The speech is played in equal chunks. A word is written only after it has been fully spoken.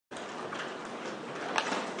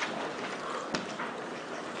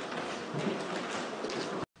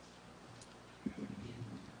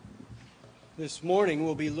This morning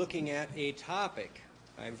we'll be looking at a topic.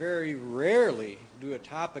 I very rarely do a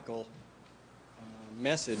topical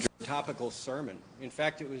message, or topical sermon. In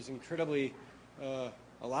fact, it was incredibly a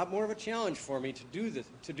lot more of a challenge for me to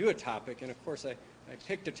do a topic. And of course, I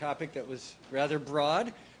picked a topic that was rather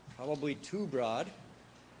broad, probably too broad.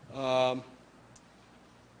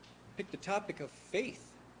 Picked the topic of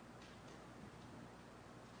faith.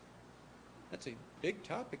 That's a big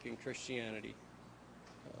topic in Christianity.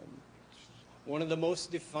 One of the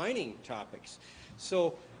most defining topics.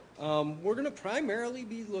 So we're going to primarily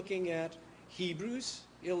be looking at Hebrews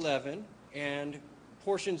 11 and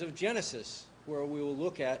portions of Genesis, where we will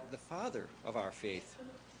look at the father of our faith.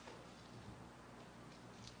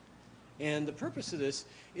 And the purpose of this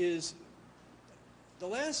is the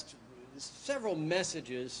last several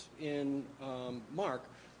messages in Mark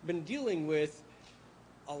have been dealing with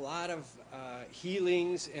a lot of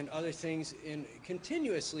healings and other things, and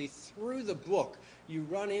continuously through the book you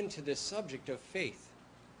run into this subject of faith.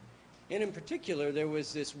 And in particular, there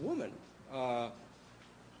was this woman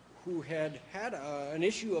who had an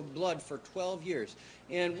issue of blood for 12 years,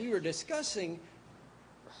 and we were discussing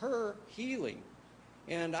her healing.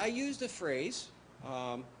 And I used a phrase,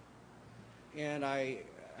 and I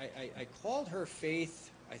called her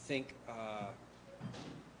faith, I think,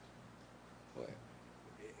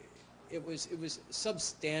 it was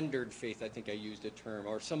substandard faith, I think I used a term,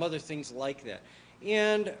 or some other things like that.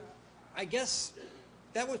 And I guess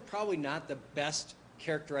that was probably not the best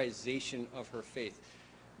characterization of her faith.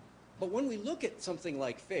 But when we look at something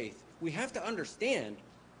like faith, we have to understand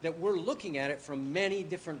that we're looking at it from many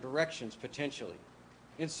different directions, potentially.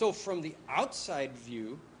 And so from the outside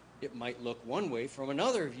view, it might look one way. From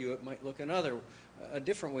another view, it might look a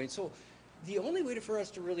different way. And so the only way for us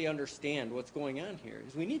to really understand what's going on here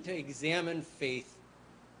is we need to examine faith,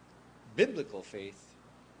 biblical faith,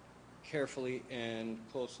 carefully and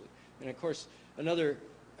closely. And of course, another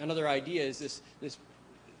idea is this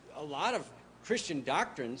a lot of Christian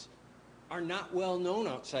doctrines are not well known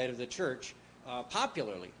outside of the church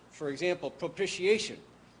popularly. For example, propitiation.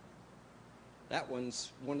 That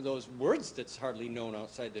one's one of those words that's hardly known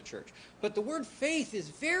outside the church. But the word faith is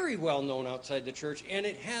very well known outside the church, and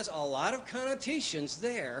it has a lot of connotations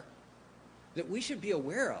there that we should be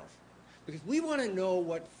aware of, because we want to know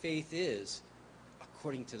what faith is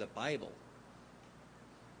according to the Bible.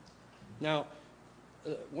 Now,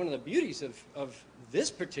 one of the beauties of this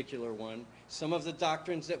particular one, some of the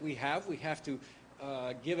doctrines that we have to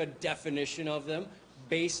give a definition of them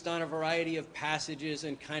based on a variety of passages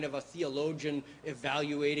and kind of a theologian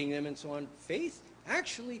evaluating them and so on. Faith,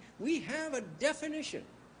 actually, we have a definition,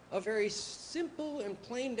 a very simple and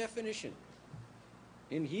plain definition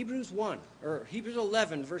in Hebrews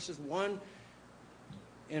 11, verses 1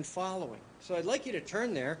 and following. So I'd like you to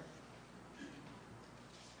turn there.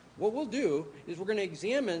 What we'll do is we're going to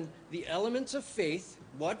examine the elements of faith,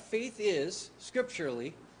 what faith is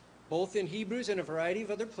scripturally, both in Hebrews and a variety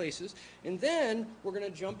of other places. And then we're going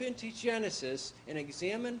to jump into Genesis and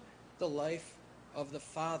examine the life of the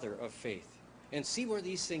father of faith and see where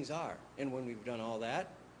these things are. And when we've done all that,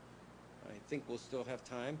 I think we'll still have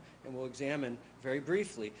time, and we'll examine very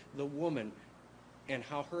briefly the woman and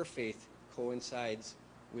how her faith coincides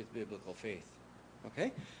with biblical faith.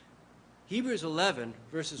 Okay? Hebrews 11,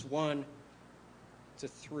 verses 1 to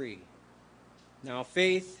 3. Now,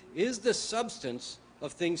 faith is the substance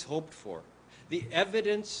of things hoped for, the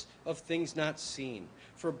evidence of things not seen.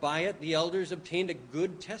 For by it the elders obtained a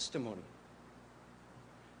good testimony.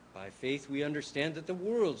 By faith we understand that the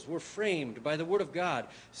worlds were framed by the word of God,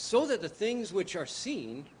 so that the things which are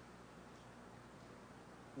seen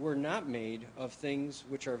were not made of things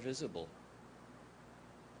which are visible.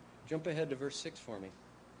 Jump ahead to verse 6 for me.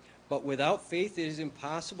 But without faith it is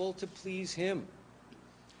impossible to please him.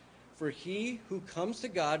 For he who comes to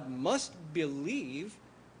God must believe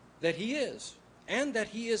that he is, and that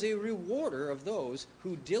he is a rewarder of those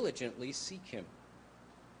who diligently seek him.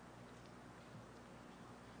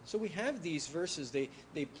 So we have these verses, they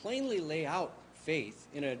plainly lay out faith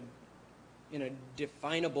in a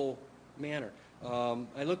definable manner.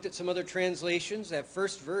 I looked at some other translations. That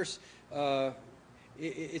first verse,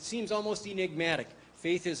 it seems almost enigmatic.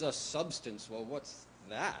 Faith is a substance. Well, what's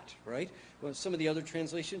that, right? Well, some of the other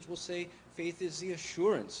translations will say faith is the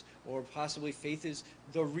assurance, or possibly faith is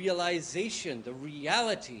the realization, the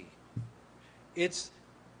reality. It's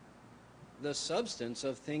the substance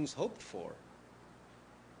of things hoped for.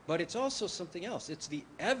 But it's also something else. It's the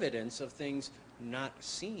evidence of things not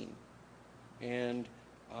seen. And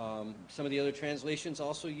some of the other translations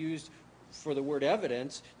also used, for the word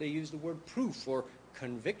evidence, they use the word proof or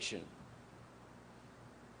conviction.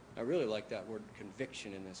 I really like that word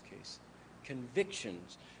conviction in this case.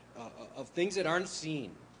 Convictions of things that aren't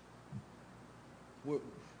seen.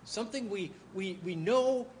 Something we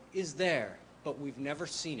know is there, but we've never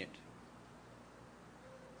seen it.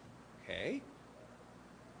 Okay?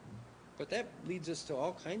 But that leads us to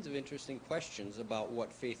all kinds of interesting questions about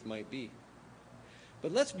what faith might be.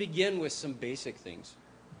 But let's begin with some basic things.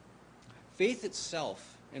 Faith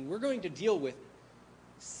itself, and we're going to deal with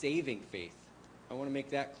saving faith. I want to make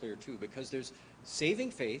that clear too, because there's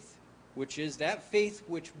saving faith, which is that faith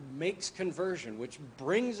which makes conversion, which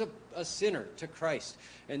brings a sinner to Christ.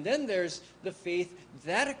 And then there's the faith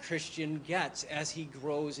that a Christian gets as he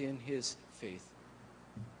grows in his faith.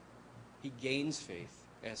 He gains faith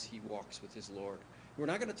as he walks with his Lord. We're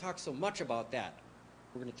not going to talk so much about that.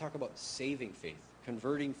 We're going to talk about saving faith,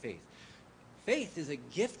 converting faith. Faith is a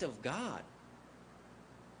gift of God.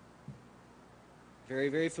 Very,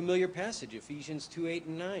 very familiar passage, Ephesians 2:8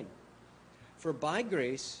 and 9. For by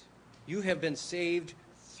grace you have been saved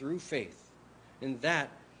through faith, and that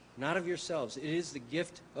not of yourselves. It is the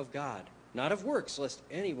gift of God, not of works, lest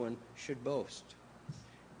anyone should boast.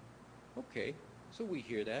 Okay, so we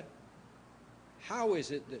hear that. How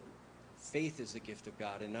is it that faith is the gift of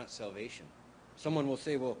God and not salvation? Someone will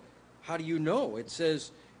say, well, how do you know? It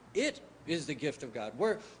says it is the gift of God.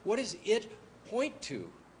 What does it point to?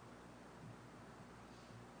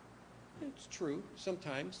 It's true.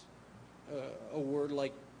 Sometimes a word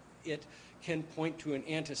like it can point to an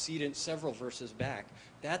antecedent several verses back.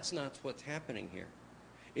 That's not what's happening here.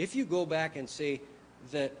 If you go back and say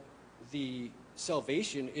that the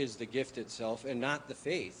salvation is the gift itself and not the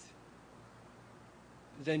faith,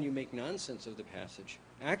 then you make nonsense of the passage.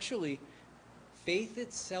 Actually, faith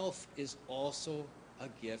itself is also a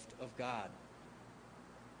gift of God.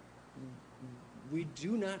 We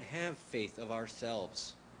do not have faith of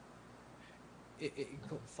ourselves. It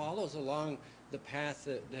follows along the path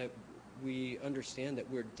that we understand that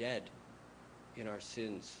we're dead in our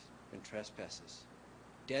sins and trespasses.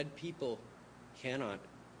 Dead people cannot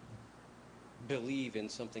believe in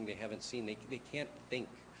something they haven't seen. They can't think.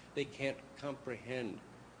 They can't comprehend.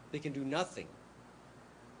 They can do nothing.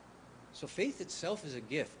 So faith itself is a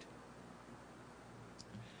gift.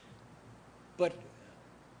 But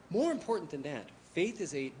more important than that, faith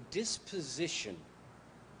is a disposition.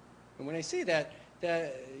 And when I say that,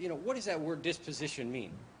 what does that word disposition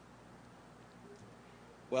mean?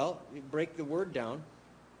 Well, you break the word down.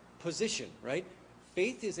 Position, right?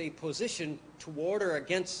 Faith is a position toward or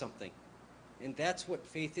against something. And that's what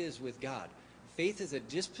faith is with God. Faith is a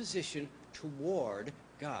disposition toward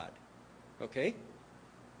God. Okay?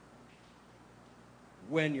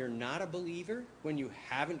 When you're not a believer, when you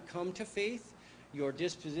haven't come to faith, your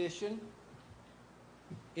disposition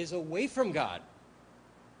is away from God.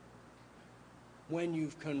 When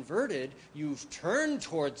you've converted, you've turned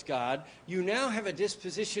towards God, you now have a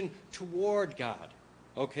disposition toward God.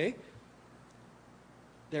 Okay?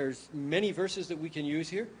 There's many verses that we can use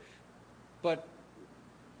here, but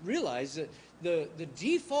realize that the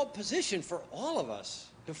default position for all of us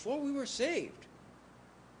before we were saved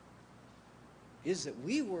is that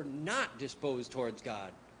we were not disposed towards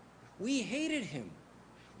God. We hated him.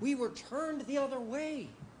 We were turned the other way,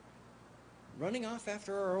 running off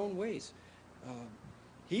after our own ways.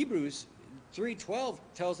 Hebrews 3:12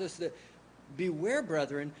 tells us that, beware,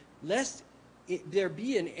 brethren, lest there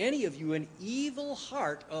be in any of you an evil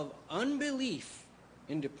heart of unbelief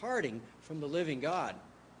in departing from the living God.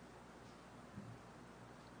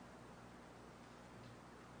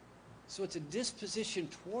 So it's a disposition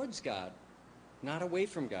towards God, not away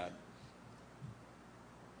from God.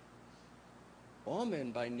 All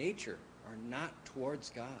men by nature are not towards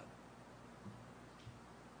God.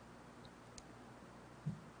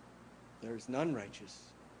 There is none righteous,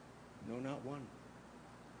 no, not one.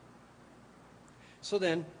 So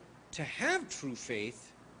then, to have true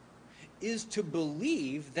faith is to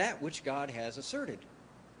believe that which God has asserted.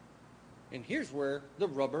 And here's where the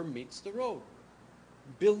rubber meets the road.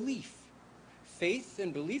 Belief. Faith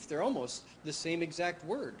and belief, they're almost the same exact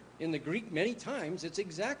word. In the Greek, many times, it's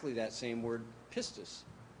exactly that same word, pistis.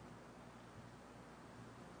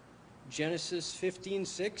 Genesis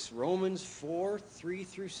 15:6, Romans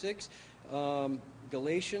 4:3-6,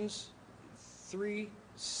 Galatians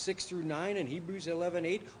 3:6-9, and Hebrews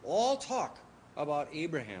 11:8 all talk about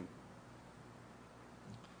Abraham.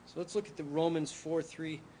 So let's look at the Romans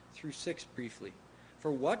 4:3-6 briefly.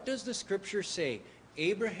 For what does the scripture say?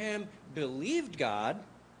 Abraham believed God,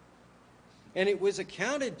 and it was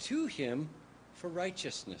accounted to him for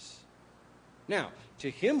righteousness. Now, to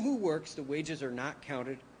him who works, the wages are not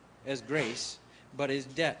counted as grace, but as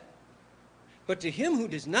debt. But to him who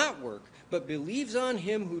does not work, but believes on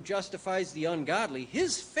him who justifies the ungodly,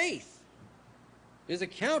 his faith is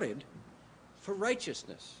accounted for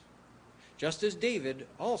righteousness. Just as David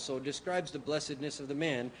also describes the blessedness of the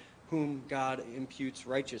man whom God imputes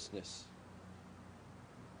righteousness.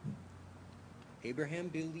 Abraham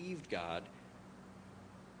believed God.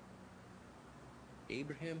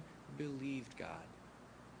 Abraham believed God.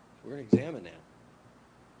 We're going to examine that.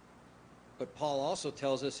 But Paul also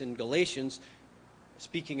tells us in Galatians,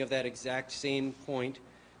 speaking of that exact same point,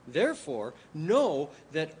 therefore, know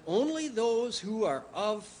that only those who are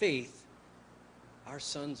of faith are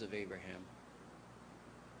sons of Abraham.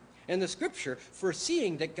 And the scripture,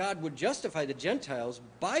 foreseeing that God would justify the Gentiles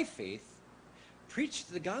by faith,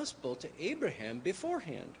 preached the gospel to Abraham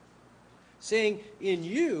beforehand, saying, in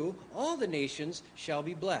you all the nations shall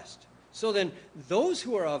be blessed. So then, those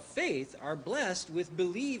who are of faith are blessed with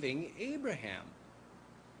believing Abraham.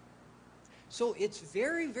 So it's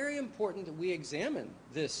very, very important that we examine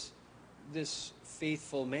this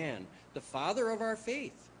faithful man, the father of our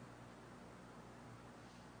faith.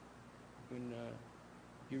 When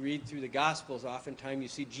you read through the Gospels, oftentimes you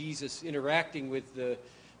see Jesus interacting with the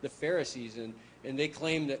Pharisees, and they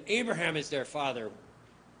claim that Abraham is their father.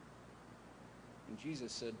 And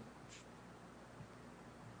Jesus said,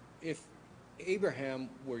 if Abraham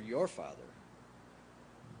were your father,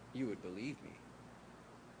 you would believe me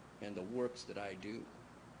and the works that I do.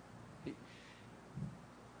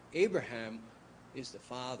 Abraham is the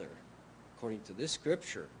father, according to this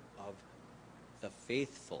scripture, of the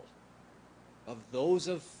faithful, of those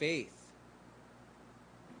of faith,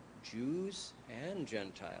 Jews and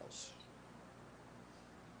Gentiles.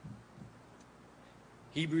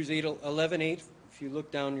 Hebrews 11:8, if you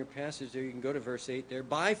look down your passage there, you can go to verse 8 there.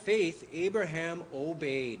 By faith, Abraham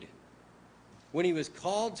obeyed when he was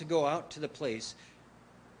called to go out to the place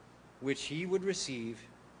which he would receive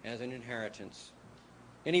as an inheritance.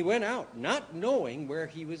 And he went out, not knowing where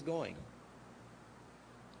he was going.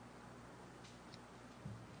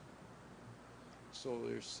 So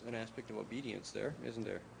there's an aspect of obedience there, isn't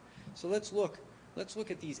there? So let's look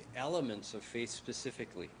at these elements of faith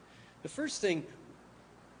specifically. The first thing,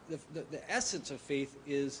 the essence of faith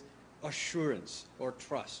is assurance or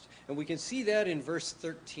trust. And we can see that in verse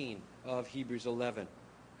 13 of Hebrews 11.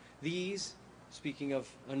 These, speaking of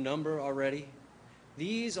a number already,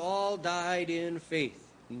 these all died in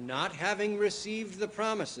faith, not having received the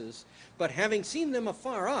promises, but having seen them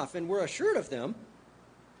afar off and were assured of them,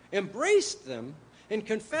 embraced them, and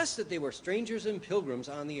confessed that they were strangers and pilgrims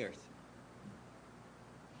on the earth.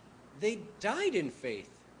 They died in faith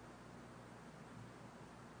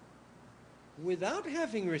without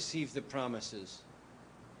having received the promises.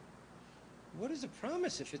 What is a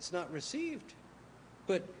promise if it's not received?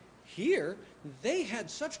 But here, they had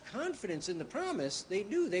such confidence in the promise, they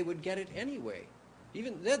knew they would get it anyway.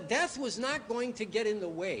 Even that death was not going to get in the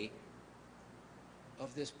way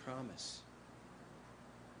of this promise.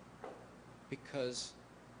 Because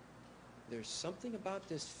there's something about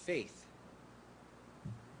this faith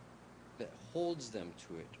that holds them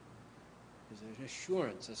to it. There's an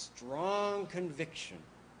assurance, a strong conviction,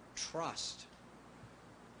 trust.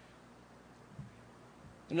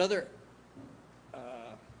 Another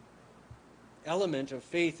element of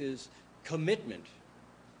faith is commitment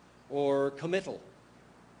or committal.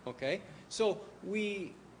 Okay? So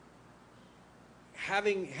we,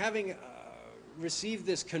 having received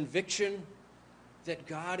this conviction that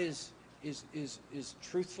God is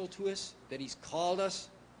truthful to us, that He's called us,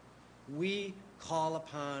 we call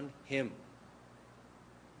upon Him.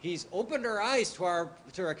 He's opened our eyes to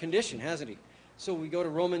our condition, hasn't He? So we go to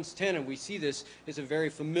Romans 10 and we see this is a very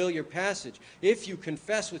familiar passage. If you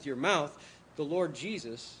confess with your mouth the Lord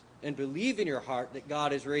Jesus and believe in your heart that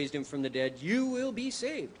God has raised Him from the dead, you will be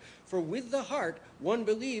saved. For with the heart one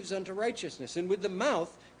believes unto righteousness, and with the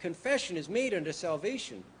mouth confession is made unto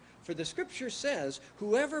salvation. For the scripture says,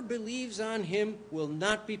 whoever believes on Him will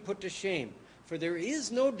not be put to shame. For there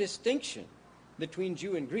is no distinction between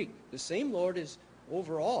Jew and Greek. The same Lord is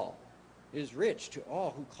over all, is rich to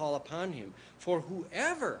all who call upon Him. For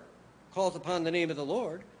whoever calls upon the name of the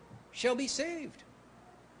Lord shall be saved.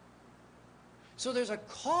 So there's a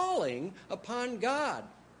calling upon God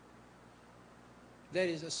that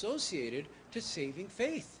is associated to saving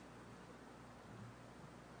faith.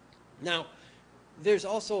 Now, there's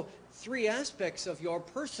also three aspects of your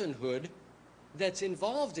personhood that's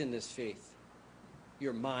involved in this faith.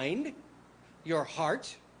 Your mind, your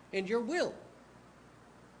heart, and your will.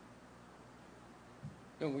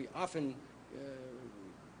 And we often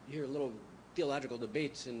hear little theological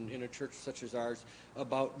debates in a church such as ours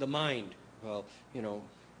about the mind. Well,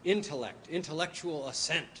 intellect, intellectual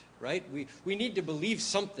assent, right? We need to believe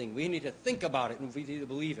something. We need to think about it, and we need to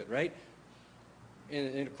believe it, right?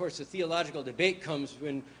 And of course, the theological debate comes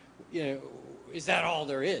when, is that all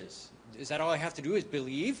there is? Is that all I have to do is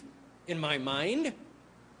believe in my mind?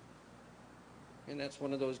 And that's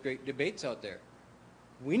one of those great debates out there.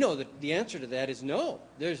 We know that the answer to that is no.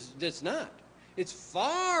 It's not. It's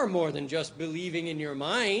far more than just believing in your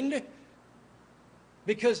mind,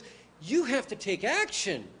 because you have to take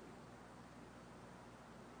action.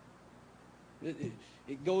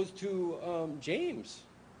 It goes to James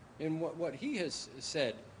and what he has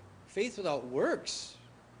said. Faith without works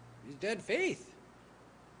is dead faith.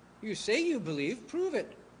 You say you believe, prove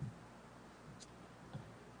it.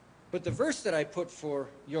 But the verse that I put for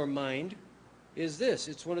your mind is this.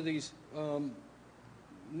 It's one of these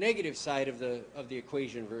negative side of the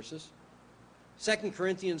equation verses. 2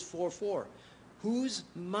 Corinthians 4:4. Whose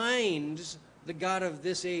minds the God of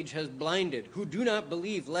this age has blinded, who do not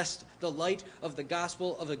believe, lest the light of the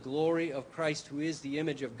gospel of the glory of Christ, who is the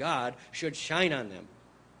image of God, should shine on them.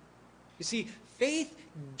 You see, faith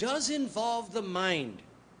does involve the mind.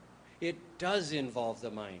 It does involve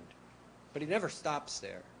the mind. But it never stops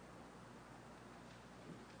there.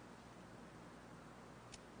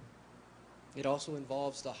 It also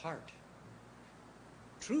involves the heart.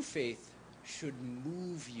 True faith should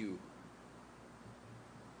move you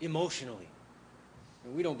emotionally.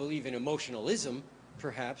 And we don't believe in emotionalism,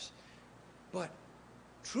 perhaps, but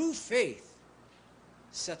true faith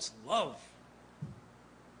sets love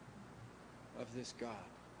of this God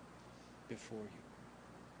before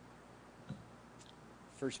you.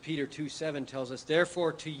 1 Peter 2:7 tells us,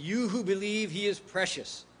 therefore, to you who believe, he is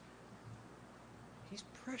precious. He's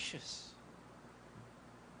precious.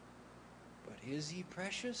 But is he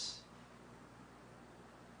precious?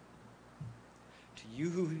 To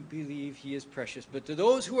you who believe, he is precious. But to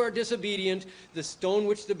those who are disobedient, the stone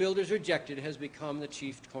which the builders rejected has become the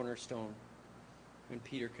chief cornerstone. And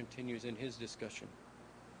Peter continues in his discussion.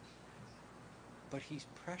 But he's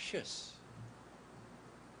precious.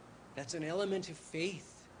 That's an element of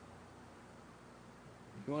faith.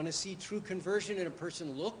 You want to see true conversion in a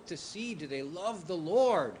person, look to see, do they love the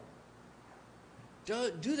Lord?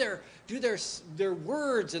 Do their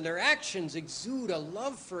words and their actions exude a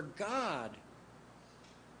love for God?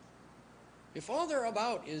 If all they're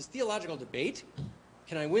about is theological debate,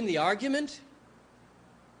 can I win the argument?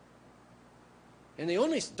 And they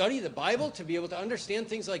only study the Bible to be able to understand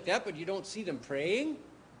things like that, but you don't see them praying?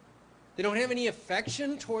 They don't have any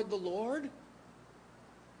affection toward the Lord?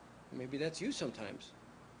 Maybe that's you sometimes.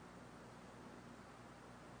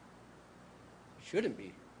 Shouldn't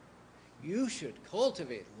be. You should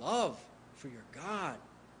cultivate love for your God,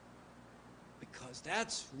 because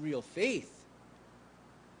that's real faith.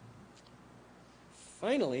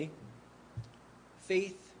 Finally,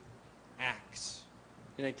 faith acts.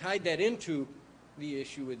 And I tied that into the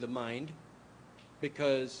issue with the mind,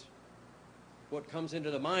 because what comes into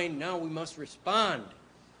the mind, now we must respond.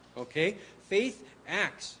 Okay? Faith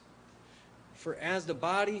acts. For as the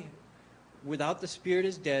body without the spirit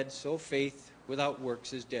is dead, so faith without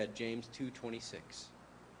works is dead. James 2:26.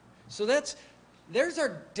 So there's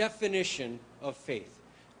our definition of faith.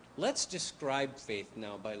 Let's describe faith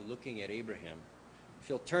now by looking at Abraham. If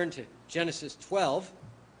you'll turn to Genesis 12,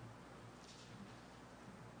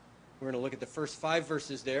 we're going to look at the first 5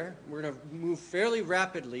 verses there. We're going to move fairly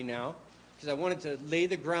rapidly now, because I wanted to lay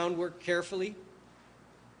the groundwork carefully.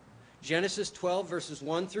 Genesis 12, verses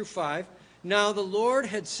 1 through 5. Now the Lord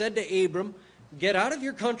had said to Abram, get out of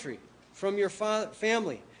your country, from your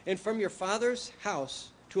family, and from your father's house,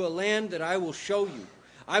 to a land that I will show you.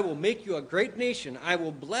 I will make you a great nation. I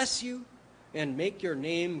will bless you and make your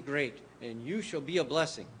name great, and you shall be a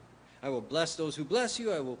blessing. I will bless those who bless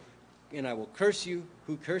you, and I will curse you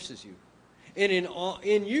who curses you. And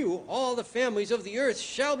in you all the families of the earth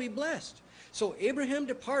shall be blessed. So Abraham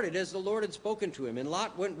departed as the Lord had spoken to him, and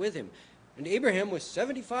Lot went with him. And Abraham was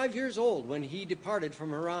 75 years old when he departed from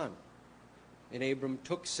Haran. And Abram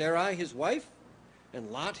took Sarai his wife, and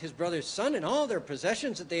Lot his brother's son, and all their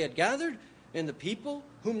possessions that they had gathered, and the people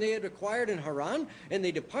whom they had acquired in Haran, and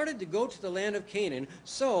they departed to go to the land of Canaan.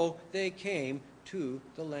 So they came to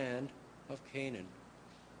the land of Canaan.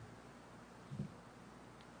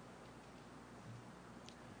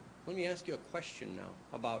 Let me ask you a question now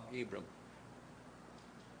about Abram.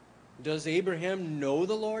 Does Abraham know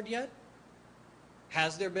the Lord yet?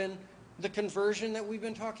 Has there been the conversion that we've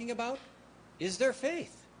been talking about? Is there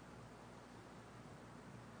faith?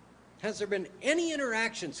 Has there been any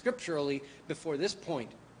interaction scripturally before this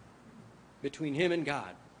point between him and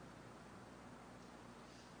God?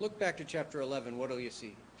 Look back to chapter 11. What do you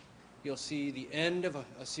see? you'll see the end of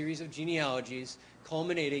a series of genealogies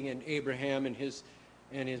culminating in Abraham and his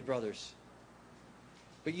brothers.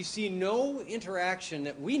 But you see no interaction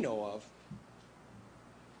that we know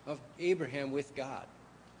of Abraham with God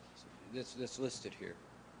that's listed here.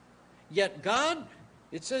 Yet God,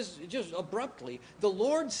 it says just abruptly, the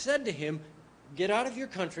Lord said to him, get out of your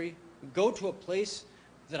country, go to a place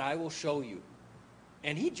that I will show you.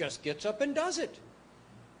 And he just gets up and does it.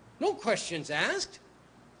 No questions asked.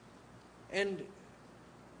 And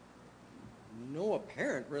no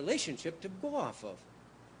apparent relationship to go off of.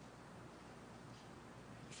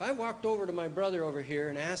 If I walked over to my brother over here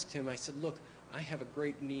and asked him, I said, look, I have a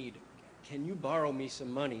great need. Can you borrow me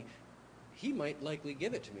some money? He might likely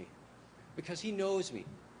give it to me because he knows me.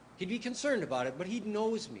 He'd be concerned about it, but he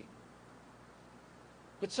knows me.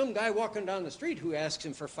 But some guy walking down the street who asks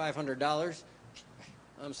him for $500,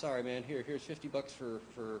 I'm sorry, man, here's $50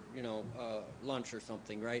 for lunch or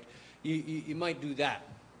something, right? You might do that.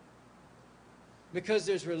 Because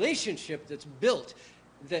there's relationship that's built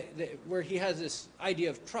where he has this idea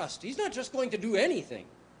of trust. He's not just going to do anything.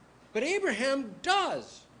 But Abraham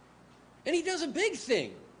does. And he does a big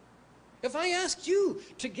thing. If I asked you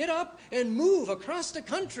to get up and move across the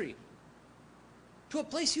country to a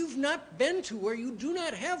place you've not been to, where you do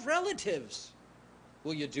not have relatives,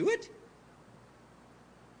 will you do it?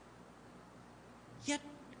 Yet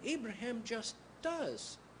Abraham just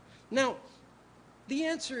does. Now, the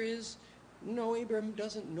answer is no, Abraham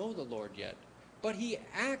doesn't know the Lord yet. But he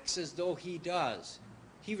acts as though he does.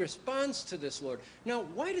 He responds to this Lord. Now,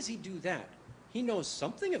 why does he do that? He knows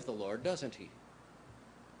something of the Lord, doesn't he?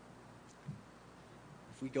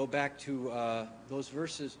 If we go back to those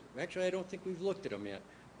verses, actually, I don't think we've looked at them yet.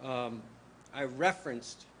 I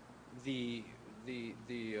referenced the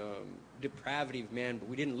depravity of man, but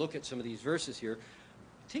we didn't look at some of these verses here.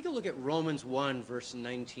 Take a look at Romans 1, verse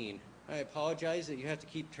 19. I apologize that you have to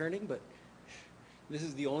keep turning, but this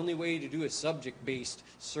is the only way to do a subject-based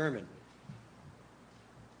sermon.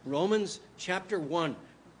 Romans chapter 1.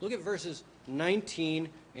 Look at verses 19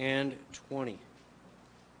 and 20.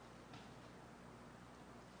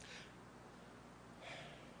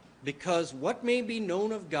 Because what may be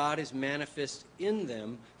known of God is manifest in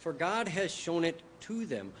them, for God has shown it to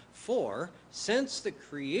them. For, since the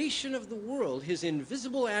creation of the world, his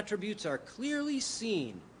invisible attributes are clearly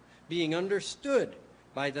seen, being understood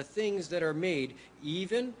by the things that are made,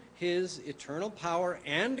 even his eternal power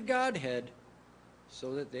and Godhead,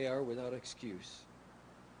 so that they are without excuse.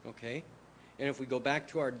 Okay? And if we go back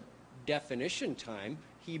to our definition time,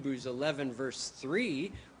 Hebrews 11, verse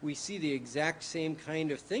 3, we see the exact same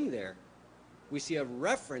kind of thing there. We see a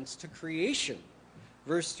reference to creation.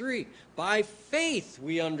 Verse 3, by faith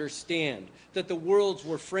we understand that the worlds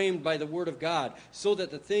were framed by the word of God, so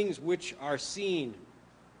that the things which are seen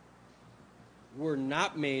were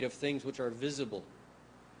not made of things which are visible.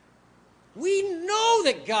 We know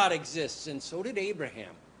that God exists, and so did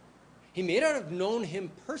Abraham. He may not have known him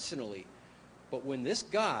personally, but when this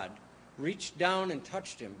God reached down and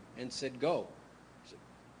touched him and said, go, he said,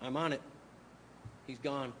 I'm on it. He's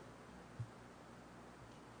gone.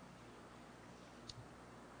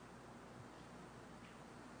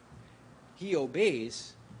 He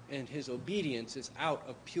obeys, and his obedience is out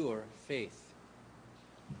of pure faith.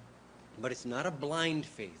 But it's not a blind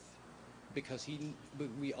faith, because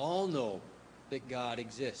we all know that God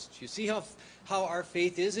exists. You see how our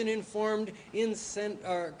faith isn't informed in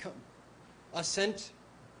assent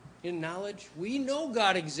in knowledge? We know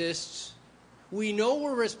God exists. We know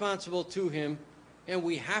we're responsible to him, and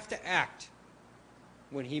we have to act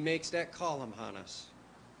when he makes that call upon us.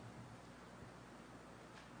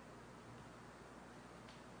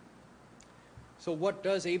 So what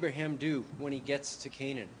does Abraham do when he gets to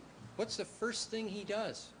Canaan? What's the first thing he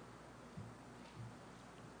does?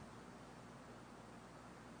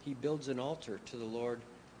 He builds an altar to the Lord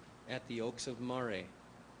at the Oaks of Mamre.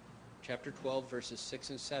 Chapter 12, verses 6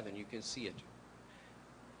 and 7. You can see it.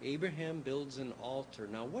 Abraham builds an altar.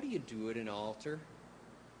 Now, what do you do at an altar?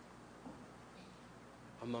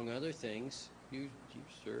 Among other things,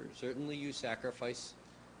 certainly you sacrifice,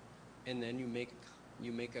 and then you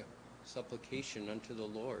make a supplication unto the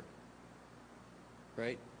Lord.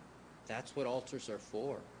 Right? That's what altars are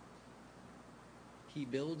for. He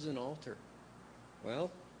builds an altar. Well,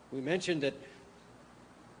 we mentioned that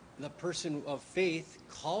the person of faith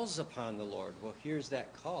calls upon the Lord. Well, here's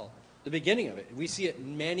that call. The beginning of it. We see it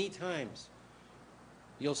many times.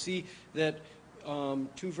 You'll see that 2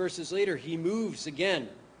 verses later, he moves again.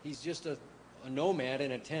 He's just a a nomad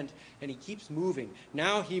in a tent, and he keeps moving.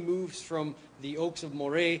 Now he moves from the Oaks of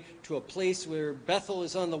Moreh to a place where Bethel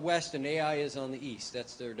is on the west and Ai is on the east.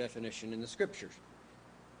 That's their definition in the scriptures.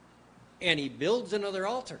 And he builds another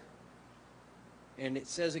altar. And it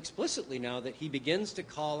says explicitly now that he begins to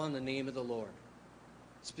call on the name of the Lord.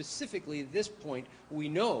 Specifically, at this point, we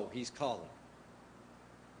know he's calling.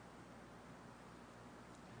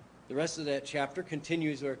 The rest of that chapter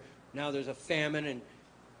continues where now there's a famine and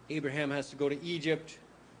Abraham has to go to Egypt,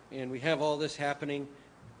 and we have all this happening.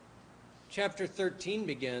 Chapter 13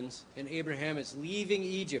 begins, and Abraham is leaving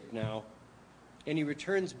Egypt now, and he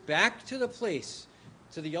returns back to the place,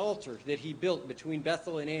 to the altar that he built between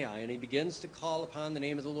Bethel and Ai, and he begins to call upon the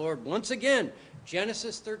name of the Lord. Once again,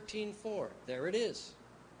 Genesis 13:4, there it is.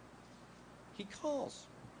 He calls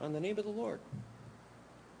on the name of the Lord.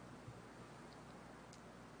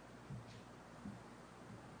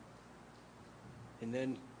 And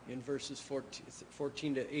then in verses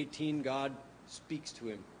 14 to 18, God speaks to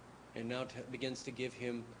him and now begins to give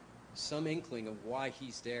him some inkling of why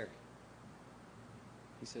he's there.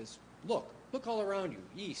 He says, look all around you,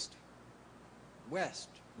 east, west,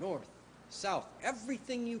 north, south.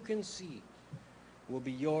 Everything you can see will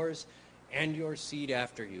be yours and your seed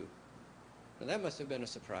after you. Now that must have been a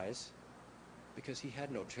surprise because he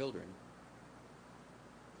had no children.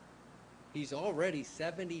 He's already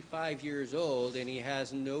 75 years old and he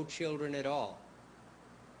has no children at all.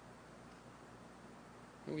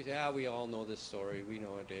 And we say, we all know this story. We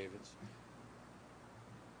know it, David's.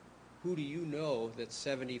 Who do you know that's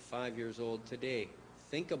 75 years old today?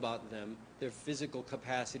 Think about them, their physical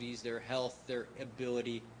capacities, their health, their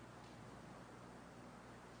ability.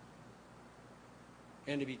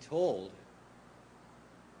 And to be told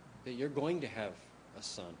that you're going to have a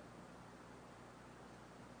son.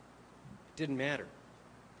 Didn't matter.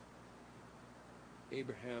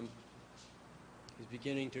 Abraham is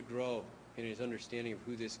beginning to grow in his understanding of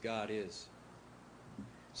who this God is.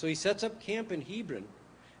 So he sets up camp in Hebron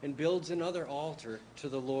and builds another altar to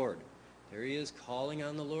the Lord. There he is calling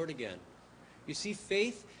on the Lord again. You see,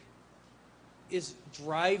 faith is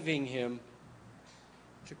driving him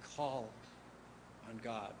to call on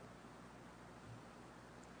God.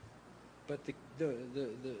 But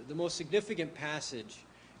the most significant passage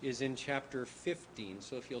is in chapter 15.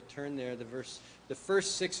 So if you'll turn there, the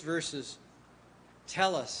first 6 verses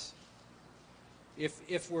tell us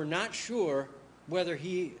if we're not sure whether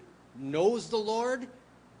he knows the Lord,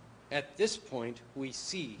 at this point we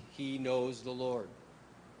see he knows the Lord.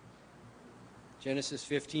 Genesis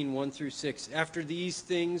 15, 1 through 6. After these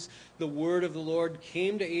things, the word of the Lord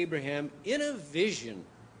came to Abraham in a vision,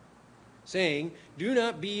 saying, "Do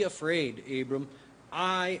not be afraid, Abram.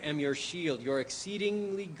 I am your shield, your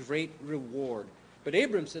exceedingly great reward." But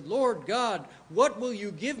Abram said, "Lord God, what will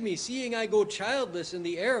you give me, seeing I go childless, and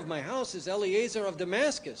the heir of my house is Eliezer of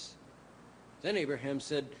Damascus?" Then Abraham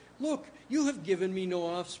said, "Look, you have given me no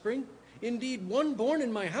offspring. Indeed, one born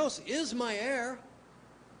in my house is my heir."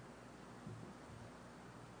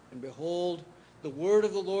 And behold, the word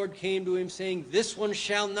of the Lord came to him, saying, "This one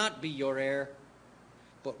shall not be your heir,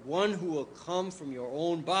 but one who will come from your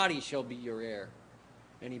own body shall be your heir."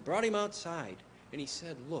 And he brought him outside, and he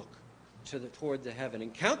said, "Look toward the heaven,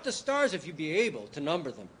 and count the stars if you be able to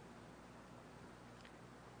number them."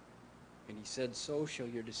 And he said, "So shall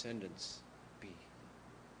your descendants be."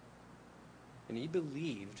 And he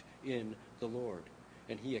believed in the Lord,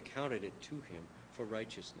 and he accounted it to him for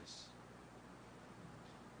righteousness.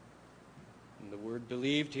 And the word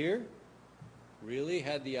 "believed" here really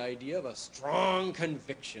had the idea of a strong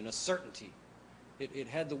conviction, a certainty. It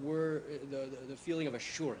had the feeling of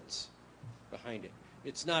assurance behind it.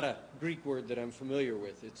 It's not a Greek word that I'm familiar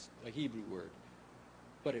with. It's a Hebrew word.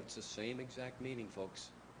 But it's the same exact meaning,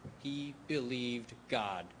 folks. He believed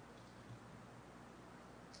God.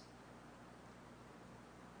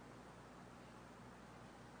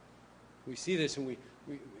 We see this and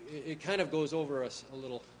it kind of goes over us a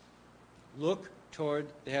little. Look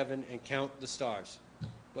toward the heaven and count the stars.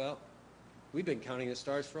 Well, we've been counting the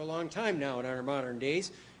stars for a long time now in our modern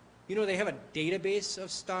days. You know, they have a database of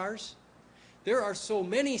stars. There are so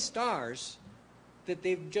many stars that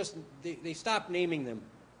they stopped naming them.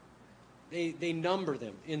 They number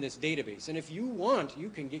them in this database. And if you want, you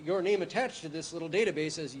can get your name attached to this little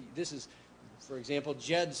database as this is, for example,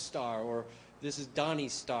 Jed's star, or this is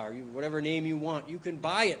Donnie's star. Whatever name you want, you can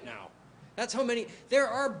buy it now. That's how many. There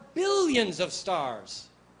are billions of stars.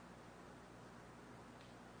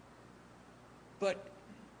 But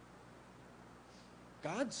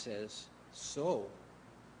God says, "So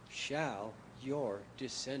shall your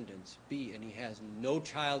descendants be." And he has no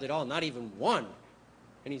child at all, not even one.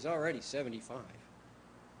 and he's already 75.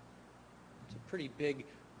 It's a pretty big,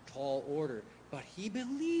 tall order. But he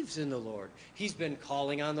believes in the Lord. He's been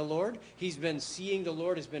calling on the Lord. He's been seeing the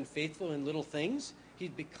Lord has been faithful in little things. He's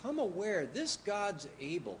become aware this God's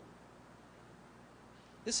able.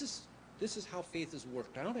 This is how faith is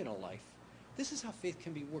worked out in a life. This is how faith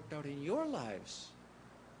can be worked out in your lives.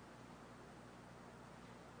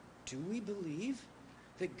 Do we believe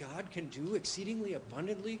that God can do exceedingly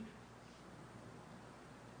abundantly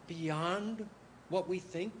beyond what we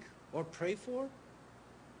think or pray for?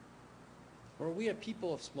 Or are we a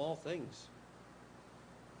people of small things?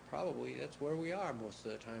 Probably that's where we are most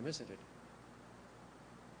of the time, isn't it?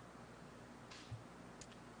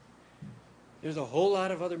 There's a whole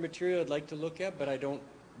lot of other material I'd like to look at, but I don't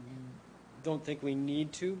think we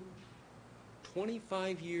need to.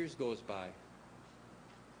 25 years goes by.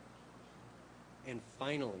 And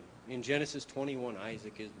finally, in Genesis 21,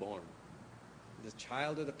 Isaac is born, the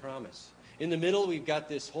child of the promise. In the middle, we've got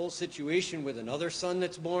this whole situation with another son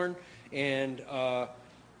that's born, and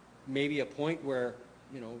maybe a point where,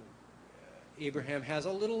 Abraham has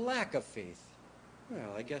a little lack of faith.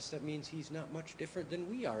 Well, I guess that means he's not much different than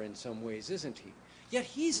we are in some ways, isn't he? Yet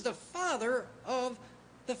he's the father of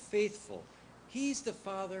the faithful. He's the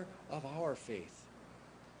father of our faith.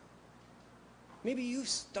 Maybe you've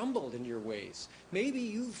stumbled in your ways. Maybe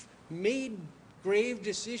you've made grave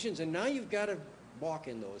decisions, and now you've got to walk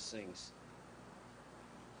in those things.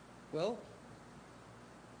 Well,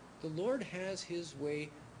 the Lord has his way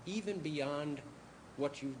even beyond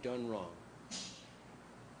what you've done wrong.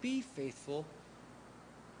 Be faithful.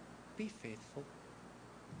 Be faithful.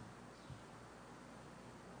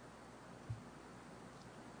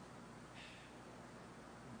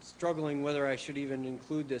 Struggling whether I should even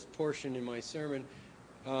include this portion in my sermon,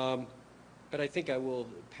 but I think I will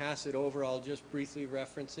pass it over. I'll just briefly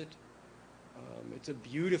reference it. It's a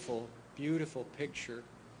beautiful, beautiful picture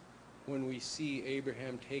when we see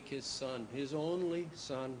Abraham take his son, his only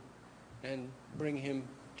son, and bring him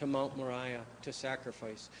to Mount Moriah to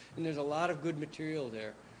sacrifice. And there's a lot of good material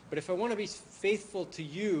there. But if I want to be faithful to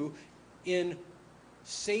you in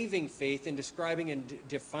saving faith and describing and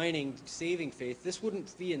defining saving faith, this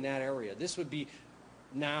wouldn't be in that area. This would be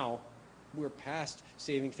now we're past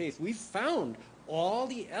saving faith. We've found all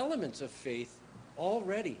the elements of faith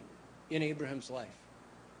already in Abraham's life.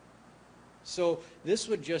 So this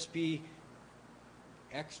would just be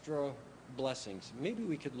extra blessings. Maybe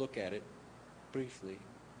we could look at it briefly.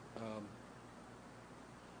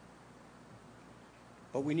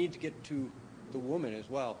 But we need to get to the woman as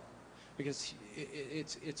well, because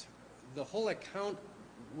it's the whole account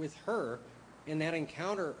with her and that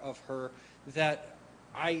encounter of her that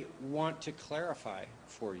I want to clarify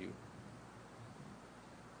for you.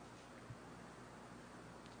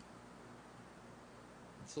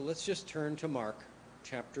 So let's just turn to Mark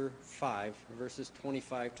chapter 5, verses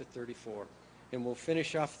 25 to 34, and we'll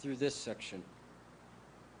finish off through this section.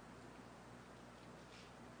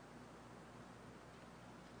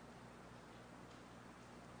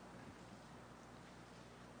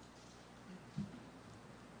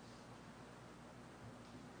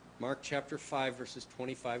 Mark chapter 5, verses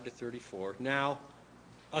 25 to 34. Now,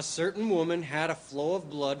 a certain woman had a flow of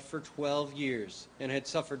blood for 12 years and had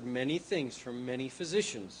suffered many things from many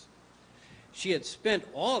physicians. She had spent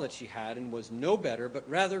all that she had and was no better, but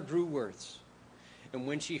rather grew worse. And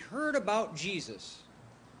when she heard about Jesus,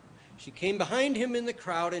 she came behind him in the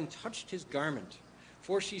crowd and touched his garment.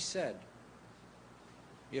 For she said,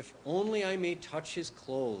 "If only I may touch his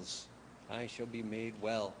clothes, I shall be made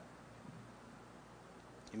well."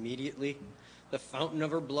 Immediately, the fountain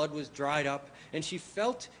of her blood was dried up, and she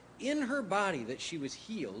felt in her body that she was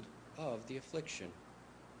healed of the affliction.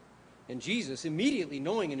 And Jesus, immediately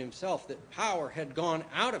knowing in himself that power had gone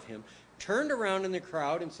out of him, turned around in the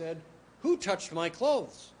crowd and said, "Who touched my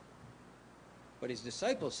clothes?" But his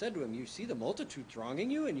disciples said to him, "You see the multitude thronging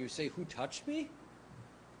you, and you say, 'Who touched me?'"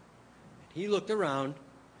 And he looked around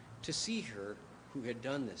to see her who had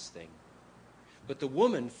done this thing. But the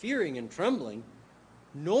woman, fearing and trembling,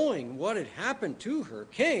 knowing what had happened to her,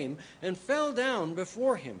 came and fell down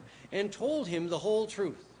before him and told him the whole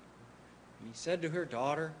truth. And he said to her,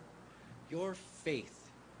 "Daughter, your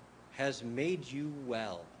faith has made you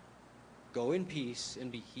well. Go in peace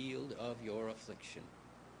and be healed of your affliction."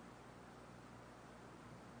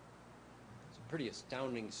 It's a pretty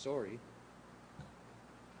astounding story.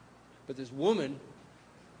 But this woman,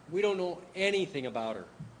 we don't know anything about her.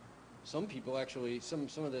 Some people actually, some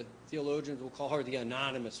of the theologians will call her the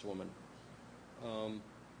anonymous woman.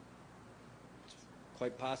 It's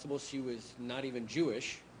quite possible she was not even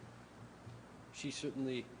Jewish. She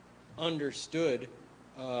certainly understood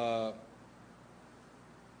uh,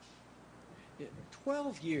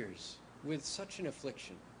 12 years with such an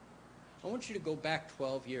affliction. I want you to go back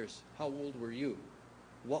 12 years. How old were you?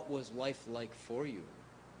 What was life like for you?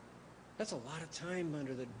 That's a lot of time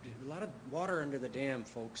a lot of water under the dam,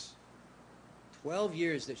 folks. 12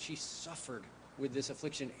 years that she suffered with this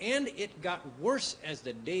affliction, and it got worse as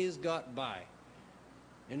the days got by.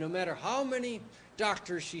 And no matter how many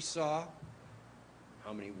doctors she saw,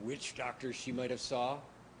 how many witch doctors she might have saw,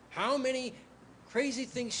 how many crazy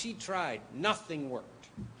things she tried, nothing worked.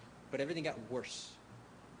 But everything got worse.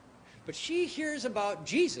 But she hears about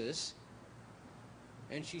Jesus,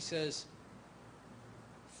 and she says,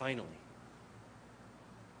 finally.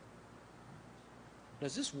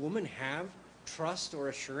 Does this woman have trust or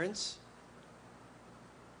assurance?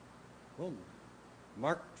 Well,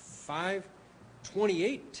 Mark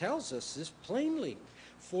 5:28 tells us this plainly.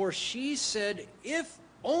 For she said, if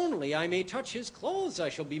only I may touch his clothes, I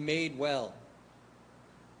shall be made well.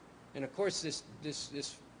 And of course, this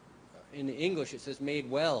in English it says made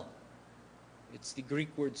well. It's the Greek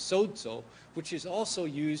word sozo, which is also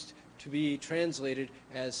used to be translated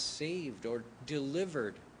as saved or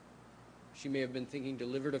delivered. She may have been thinking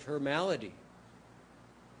delivered of her malady.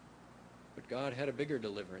 But God had a bigger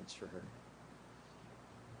deliverance for her.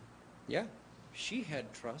 Yeah, she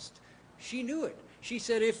had trust. She knew it. She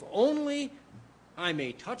said, if only I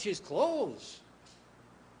may touch his clothes.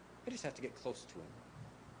 I just have to get close to him.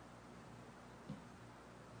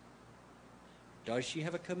 Does she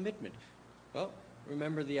have a commitment? Well,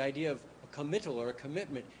 remember the idea of a committal or a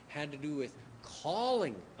commitment had to do with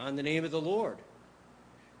calling on the name of the Lord.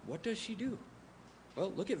 What does she do?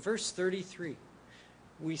 Well, look at verse 33.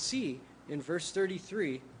 We see in verse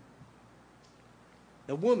 33,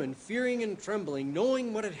 the woman, fearing and trembling,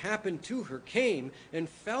 knowing what had happened to her, came and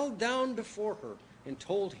fell down before her and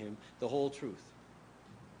told him the whole truth.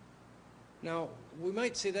 Now, we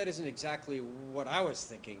might say that isn't exactly what I was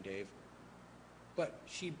thinking, Dave. But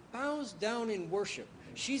she bows down in worship.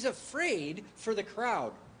 She's afraid for the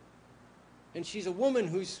crowd. And she's a woman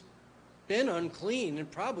who's been unclean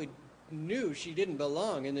and probably knew she didn't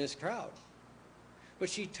belong in this crowd. But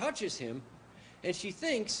she touches him, and she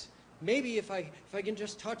thinks, maybe if I can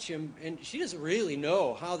just touch him, and she doesn't really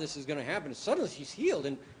know how this is going to happen. Suddenly she's healed,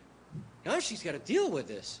 and now she's got to deal with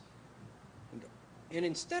this. And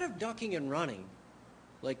instead of ducking and running,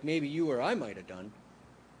 like maybe you or I might have done,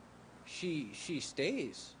 she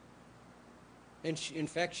stays. And in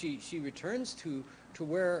fact, she returns to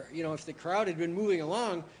where, if the crowd had been moving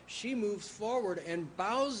along, she moves forward and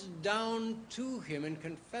bows down to him and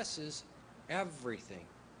confesses everything.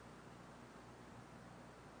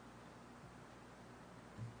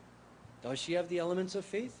 Does she have the elements of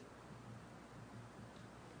faith?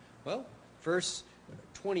 Well, verse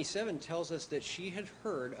 27 tells us that she had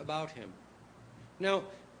heard about him. Now,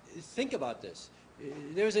 think about this.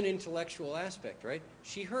 There's an intellectual aspect, right?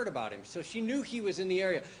 She heard about him, so she knew he was in the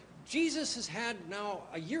area. Jesus has had now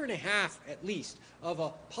a year and a half, at least, of a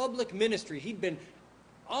public ministry. He'd been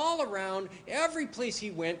all around. Every place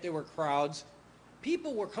he went, there were crowds.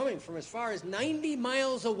 People were coming from as far as 90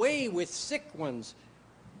 miles away with sick ones.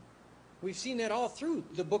 We've seen that all through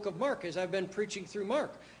the book of Mark as I've been preaching through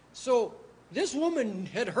Mark. So this woman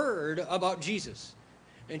had heard about Jesus,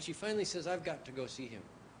 and she finally says, I've got to go see him.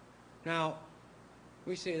 Now,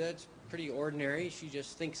 we say that's pretty ordinary. She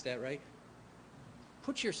just thinks that, right?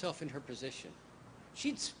 Put yourself in her position.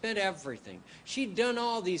 She'd spent everything. She'd done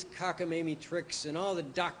all these cockamamie tricks and all the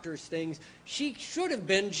doctor's things. She should have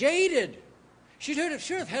been jaded. She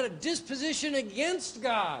should have had a disposition against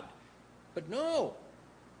God. But no.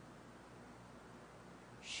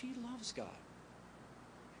 She loves God.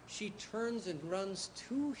 She turns and runs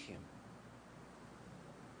to him.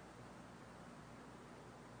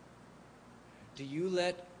 Do you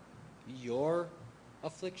let your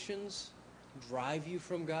afflictions drive you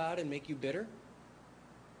from God and make you bitter?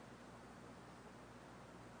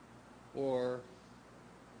 Or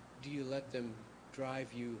do you let them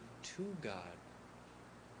drive you to God,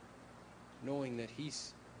 knowing that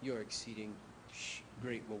he's your exceeding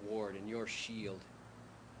great reward and your shield?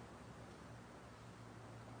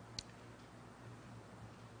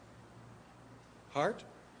 Heart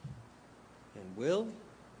and will,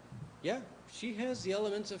 yeah, she has the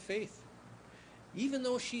elements of faith. Even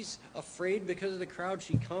though she's afraid because of the crowd,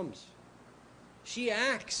 she comes. She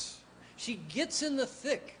acts. She gets in the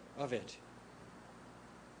thick of it.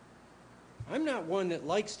 I'm not one that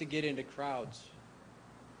likes to get into crowds.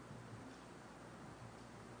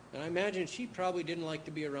 And I imagine she probably didn't like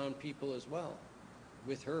to be around people as well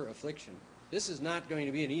with her affliction. This is not going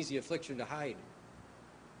to be an easy affliction to hide.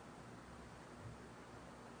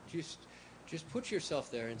 Just put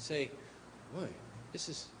yourself there and say, boy,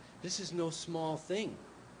 this is no small thing.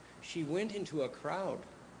 She went into a crowd.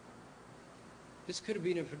 This could have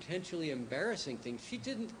been a potentially embarrassing thing. She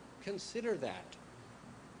didn't consider that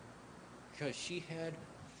because she had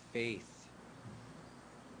faith.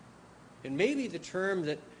 And maybe the term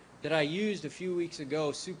that I used a few weeks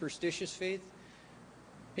ago, superstitious faith,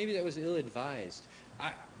 maybe that was ill-advised.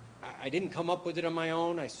 I didn't come up with it on my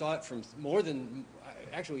own. I saw it from more than,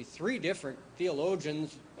 actually 3 different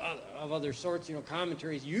theologians of other sorts,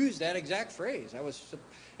 commentaries use that exact phrase.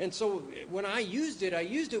 And so when I used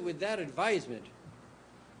it with that advisement.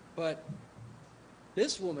 But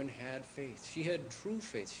this woman had faith. She had true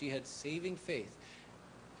faith. She had saving faith.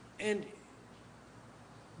 And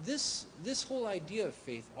this whole idea of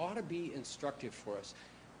faith ought to be instructive for us.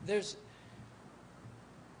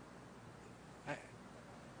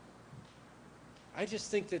 I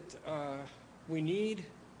just think that we need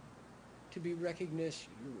to be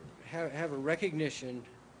have a recognition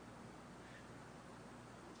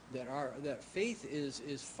that faith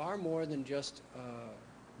is far more than just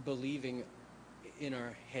believing in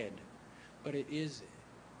our head, but it is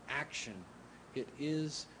action. It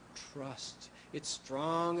is trust. It's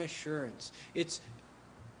strong assurance. It's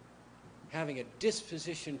having a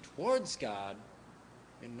disposition towards God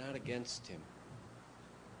and not against Him.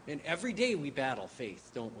 And every day we battle faith,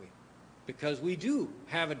 don't we? Because we do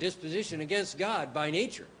have a disposition against God by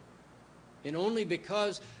nature. And only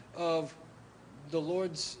because of the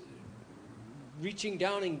Lord's reaching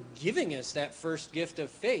down and giving us that first gift of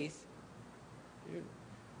faith,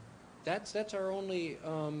 that's our only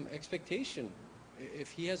expectation. If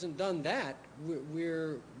He hasn't done that, we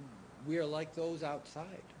are like those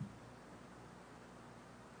outside.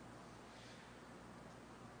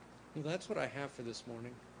 Well, that's what I have for this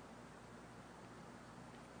morning.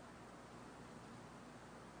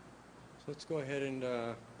 So let's go ahead and,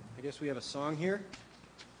 I guess we have a song here.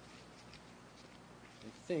 I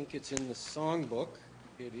think it's in the songbook.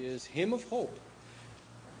 It is Hymn of Hope.